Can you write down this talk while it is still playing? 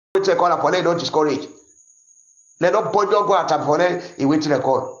take call upon it, don't discourage. Let not point don't go at time for it, he wait till the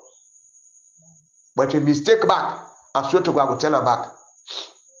call. But if mistake back, I swear to God, I will tell her back.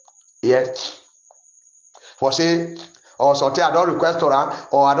 Yes. For say, or something I don't request her,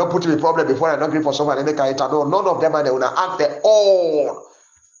 or I don't put in a problem before I don't agree for someone and make her enter. No, none of them are they will ask them all.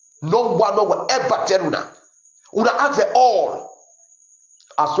 No one will ever tell you. Will ask them all.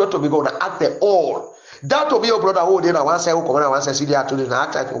 I swear to be God, ask them all. That will be your brother who did one say, who come on, one say, see there to this.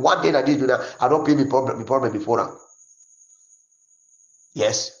 One thing I did do that, I don't pay me problem before now.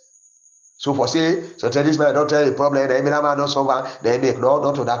 Yes. So for say, so tell this man, don't tell the problem, the man don't solve, they make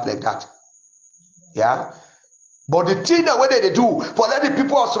not to that like that. Yeah. But the thing that when they do for let the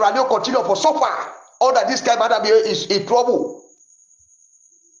people of Australia continue for suffer, all that this kind of is in trouble.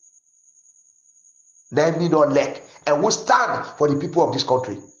 Then we don't let and we stand for the people of this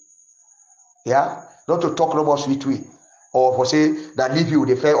country. Yeah, not to talk no more sweet way or for say that leave you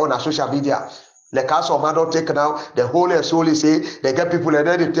the fair on a social media. Like us or man don't take now the whole and solely say they get people and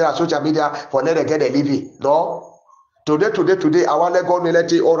then they tell social media for let them get a living. No, today, I want to let God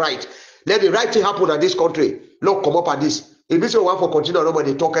let it all right. Let the right thing happen in this country. Look, come up at this. If this one for continue,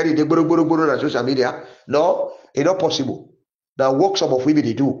 nobody talk any they buru on social media. No, it's not possible. Now work some of women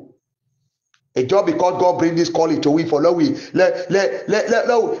they do. A job because God bring this calling to we for let we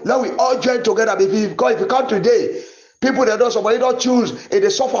all join together. Because if you come today, people that don't somebody don't choose, and they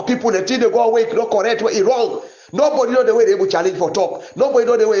suffer people, they think they go away, not correct, way wrong. Nobody know the way they will challenge for talk. Nobody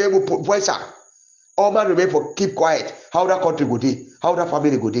know the way they will put voice out. All man remain for keep quiet. How that country go day, how that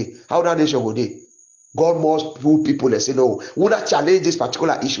family go day, how that nation go day. God must pull people and say no. We not challenge this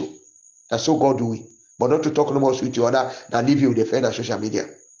particular issue. That's so God do it. But not to talk no more with you other than leave you with the friend on social media.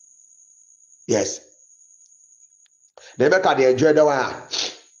 Yes. They make they enjoy the one.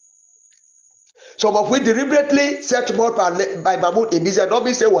 Some of we deliberately set more by Mahmoud in business. Don't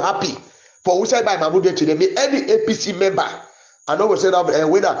be say we're happy for we said by Mahmoud today. Me any APC member. I know we said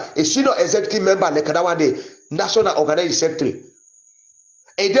whether a senior executive member like that one day, national organizing secretary.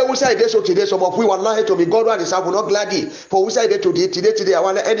 And then we say this today. Some of we want not to be God one is not gladly for we say today. I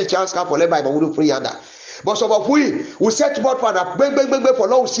want any chance come for let by Mahmoud free under. But some of we set more for that bang for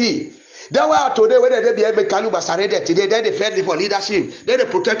long see. That why today when they be able to surrender today, then they friendly for leadership, then they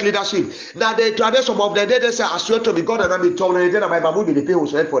protect leadership. Now they try some of them, they say I swear to be God and I'm told and then my Mahmoud they pay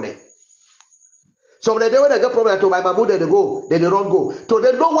who's right for them. So when they get problem to my Mahmoud, they go, they don't go. So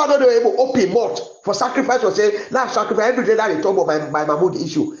they don't want to be able to open mouth for sacrifice or say, now sacrifice every day that they talk about my Mahmoud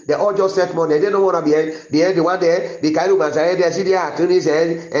issue. They all just set money. They don't want to be the one there, the kind of Mazare, they see their attorneys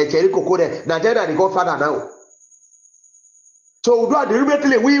and Cherry Coco there. Now they're the godfather now. So we do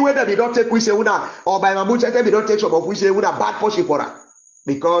deliberately, we whether we don't take we say una or by Mahmoud say we don't take some of we say una bad portion for her.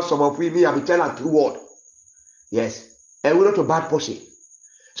 Because some of we me have been telling true word. Yes. And we not to bad portion.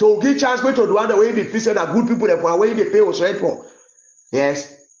 So we give chance to the one that way the people that good people that way they pay us right for.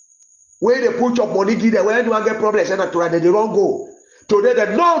 Yes. Where they put up money give them when you get problems and that they don't go. Today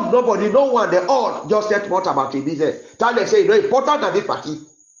they nobody, no one, they all just set what about the business. Tell them say no important than this party.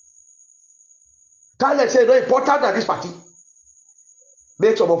 Tell them say no important than this party.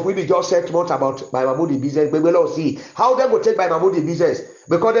 Make some of we just set much about by Mahmoud business. We will see how they will take by Mahmoud business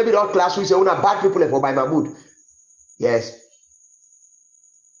because they be not class we say una bad people for by Mahmoud. Yes.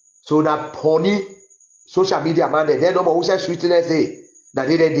 So that honey social media man they no more who say sweetness day that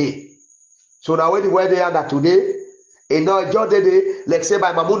day. So now when they are that today, and now just day like say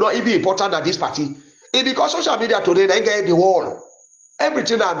by Mahmoud not even important than this party. It because social media today they get the world.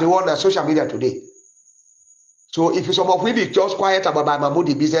 Everything at the world is social media today. So if some of we be just quiet about my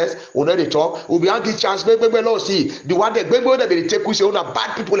Mahmoud business, we know they talk, we'll be having chance, maybe see the one that maybe take we say we are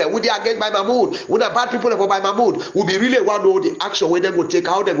bad people, we are against by Mahmoud, we are bad people for by Mahmoud. We'll be really want to know the action where they go take,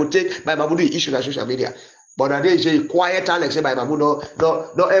 how they go take by Mahmoud the issue on social media. But now they say quiet like say by Mahmoud,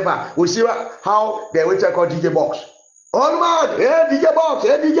 no ever. We see how they will take on DJ Box. Oh man, hey DJ Box,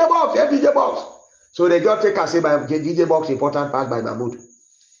 hey DJ Box, hey DJ Box. So they just take and say by DJ Box important part by Mahmoud.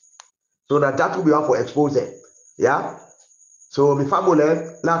 So that will be one for expose them. Yeah, so my family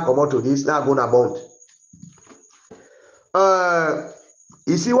now come out to this now go na bond.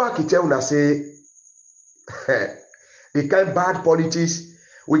 You see what I tell you say the kind bad politics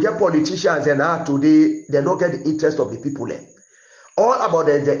we get politicians and now today they don't get the interest of the people there. All about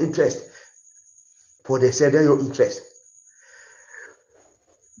the interest for they say they're your interest.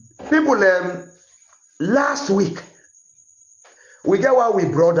 People last week we get what we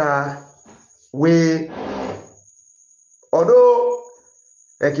brother we. Although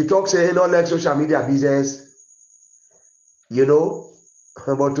like he talks say he don't like social media business, you know,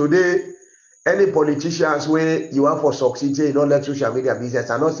 but today Any politicians where you want for succeed, say you don't let social media business,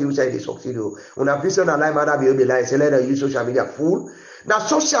 and not see who say they succeed. When a person alive, man, be like, say let them use social media full. Now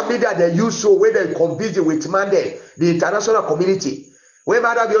social media they use so when they compete with man the international community. When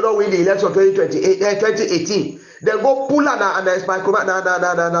man be not win the election 2018, they go pull and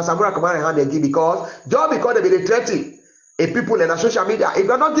Samura come hand they give because just because they be threatening a people in a social media. If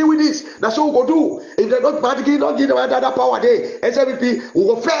they're not deal with this, that's what we go do. If they're not practically not give them that power there, SMP, we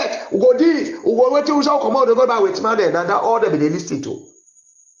go fight, we go this, we go wait till we come out, they go back with man and that all them they listen to.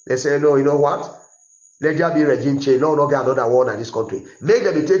 They say, no, you know what? Let there be regime change. No, get another war in this country. Make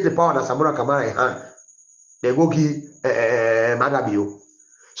them take the power that Samura Kamara in hand. They go give Madabio.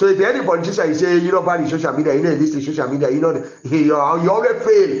 So if any politician is say you don't value social media, you know this is social media, you know you always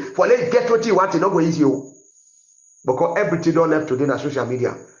fail. For let's get what you want, it's not go easy. Because everything don't left today na social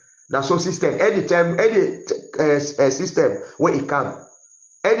media. Now so system, anytime, any system where it can,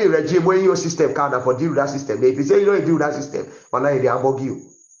 any regime where your system can for deal with that system. If you say you don't deal with that system, well, they ambog you.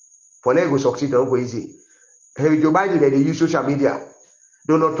 For let go succeed, don't go easy. Hey, Joe Biden they use social media.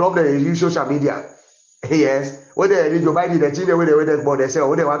 Donald Trump they use social media. Yes, when they Joe Biden they think they say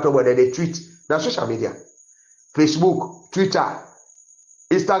when they want to they tweet. Now social media, Facebook, Twitter,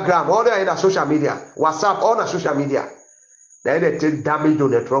 Instagram, all that in a social media, WhatsApp, all the social media. Then they take damage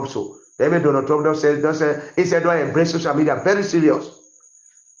Donald Trump. So then Donald Trump don't say instead of embrace social media very serious.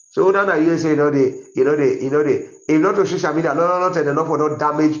 So now you say if not to social media, not enough for not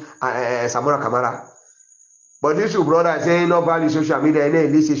damage Samura Kamara. But this your brother saying no value social media, and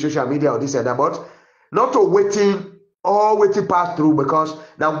then this is social media or this and that, but not to waiting pass through because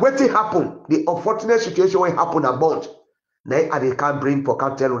now waiting happen, the unfortunate situation will happen about. Now they can't bring for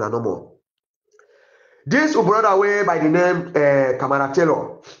can't tell no more. This brother way by the name Kamara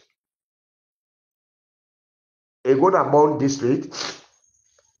Taylor. A good amount district.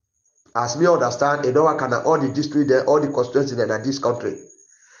 As me understand, a don't can all the district there, all the constituencies in this country.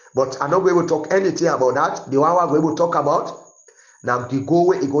 But I'm not going to talk anything about that. The one we're going to talk about now the go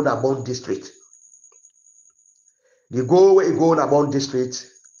where it go about district. The go where it go about district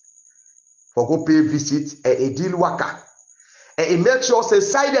for go pay visit a deal worker. And it makes sure say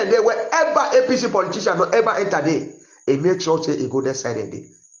silent there wherever APC politician not ever enter there. It makes sure say it go there silent there.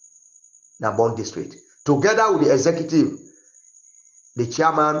 Now Bond district. Together with the executive, the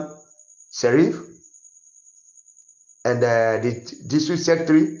chairman, Sheriff, and the district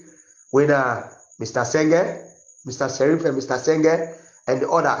secretary, when Mr. Senge, Mr. Sheriff and Mr. Senge, and the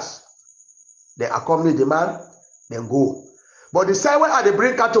others, they accompany the man, then go. But the same way they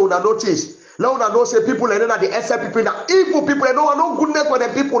bring cattle, una notice. Now una know say people and then the SL people, now evil people, and no goodness for the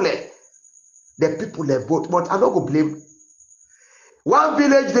people. The people they vote, but I don't go blame. One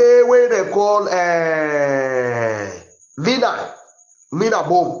village there where they call Mina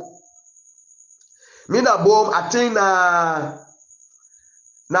Bomb. Mina Bomb, I think na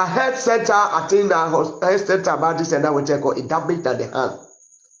health center, I think na health center about this and that we take it damage at the hand.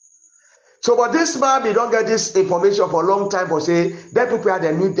 So but this man, we don't get this information for a long time for say that people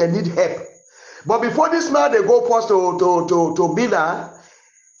they need help. But before this man they go first to Mina,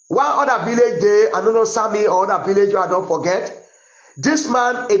 one other village there, I don't know Sami or other village I don't forget. This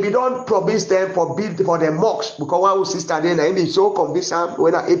man, if you don't promise them for the mosques, because one sister then and he so convinced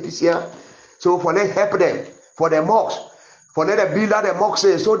when I APC, so for them help them for the mosques, for them to build out the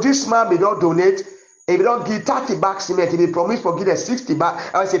mosques. So this man we don't donate, if you don't give 30 bags cement, if you promise for give them 60 bags,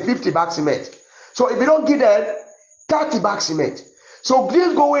 I say 50 bags cement. So if you don't give them 30 bags cement, so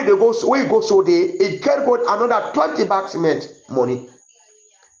this go where they go, where you go so they it can go another 20 bags cement money.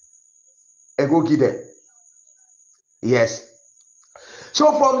 And go give them. Yes.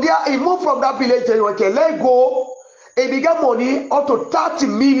 So from there, he moved from that village and okay, let go. He began money up to 30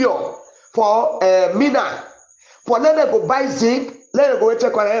 million for Mina. For let them go buy zinc, let them go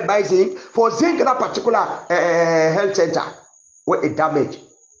check on buy zinc. For zinc in that particular health center where it damaged.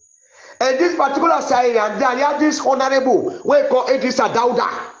 And this particular side, and there you have this honorable where called Idrissa Dauda.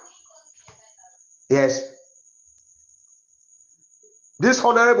 Yes. This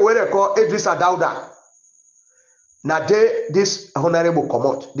honorable where they call Idrissa Dauda. Now this honorable come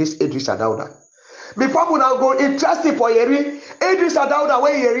out, this Idrissa Dauda. Before we now go interesting for Yeri, Idrissa Dauda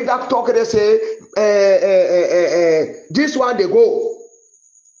when Yeri that talk they say this one they go.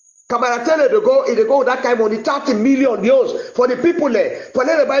 Kamara tell they go that time only 30 million euros for the people there. For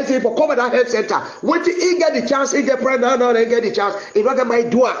them buy for cover that health center. When he get the chance, he get pregnant, now they get the chance. He not get my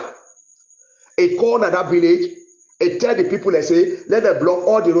door. It call at that village. It tell the people they say, let them block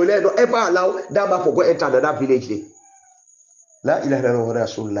all the road, let don't ever allow that man for go enter that village there. La ilaha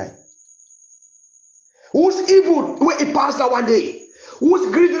illallah. Who's evil when he passed that one day? whose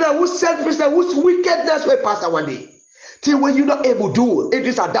greediness, whose selfishness, whose wickedness will pass one day. Till when you're not able to do, it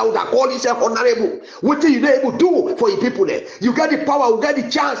is a doubt that call yourself honorable. What you not able to do for your people there? You got the power, you got the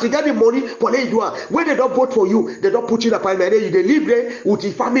chance, you got the money for they do. When they don't vote for you, they don't put you in a parliament. You they live there with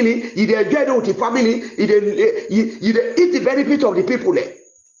your family, you they enjoy with your family, you eat the benefit of the people there.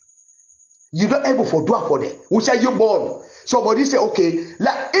 You're not able to do it for them. Who say you born? Somebody say, okay,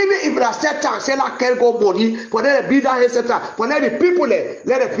 like, even if I set down, say like can go money for them to be that etc. For them the people there,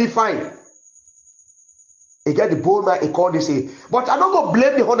 let it be fine. He get the bold man, he called this say, but I don't go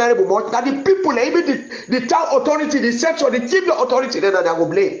blame the honorable much. That the people, even the town authority, the section, the chief authority, then I go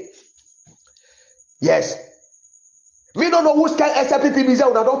blame. Yes. We don't know who's kind of SPP is there,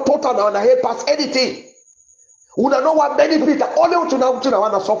 we don't total now, and head past anything. We don't know what benefit, only to now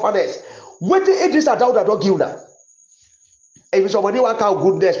want to suffer this. What the ages are down that don't give now. If somebody want to have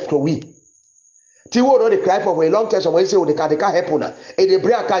goodness to we. Tiwo don't they cry for a long time. Somebody say, "Oh, they can't help una." And the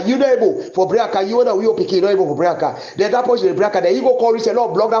breaker, you know able for breaker. You know we are picking able for breaker. Then that person the breaker. Then you go call you say, "No,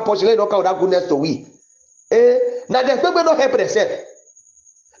 block that person. Let not count that goodness to we." Now the people not help themselves.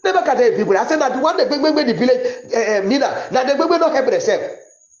 Never can tell people. I said that one the people the village Mina. Now the people not help themselves.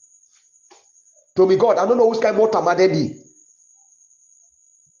 To me, God, I don't know who's kind more tamade be.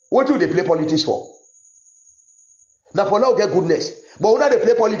 What do they play politics for? Now for now get goodness. But when they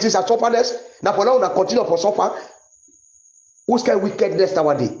play politics as sufferness, now for now they continue for suffer. Who's kind wickedness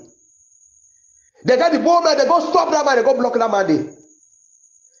nowadays? They got the ball man, they go stop that man, they go block that man.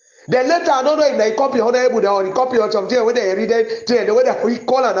 Then later, I don't know if they copy honorable or they copy or something when they read it, the way they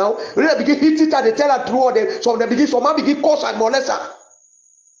call her now, when they begin hit it and they tell her through all them, so they begin someone begin cause and molest her.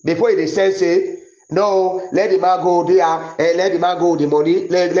 Before they say, no, let the man go there, let the man go the money,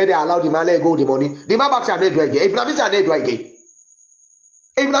 let them allow the man let go the money. The man back say, I do again. If not, I do again.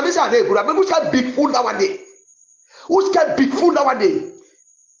 If not, I do again. Who's got big fool nowadays? Who's got big fool nowadays?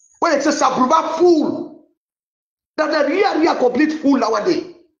 When it's a sabruba fool, that's a real complete fool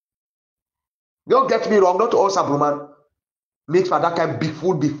nowadays. Don't get me wrong, not all sabruman makes for that kind of big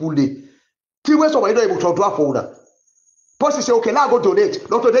fool day. Till when somebody not able to do a phone. Person say, okay, now go donate.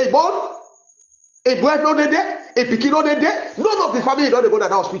 Not today, born. A boy not there, a pikin not there, none of the family don't go to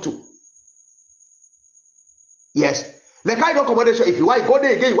the hospital. Yes. The kind of accommodation, if you want go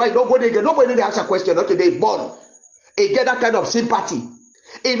there again, why not go there again? Nobody they ask a question, not today born. He get that kind of sympathy.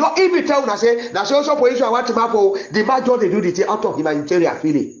 He not even tell una say, that's also position I want to map for the major they do the thing out of humanitarian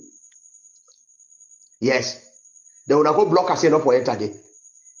feeling. Yes. They will not go block us enough for enter there.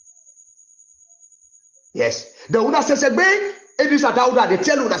 Yes. They will not say, man, it is a doubt that they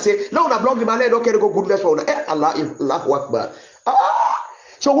tell you, say, no, na block the man, don't carry go goodness for Allah Akbar.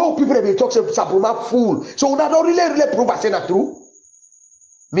 So what people have been talking about fool. So that don't really prove I say that true.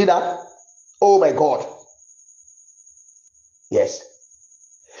 Me that? Oh my God. Yes.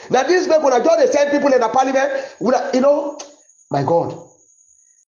 Now these people, when I just send people in the parliament, you know, my God.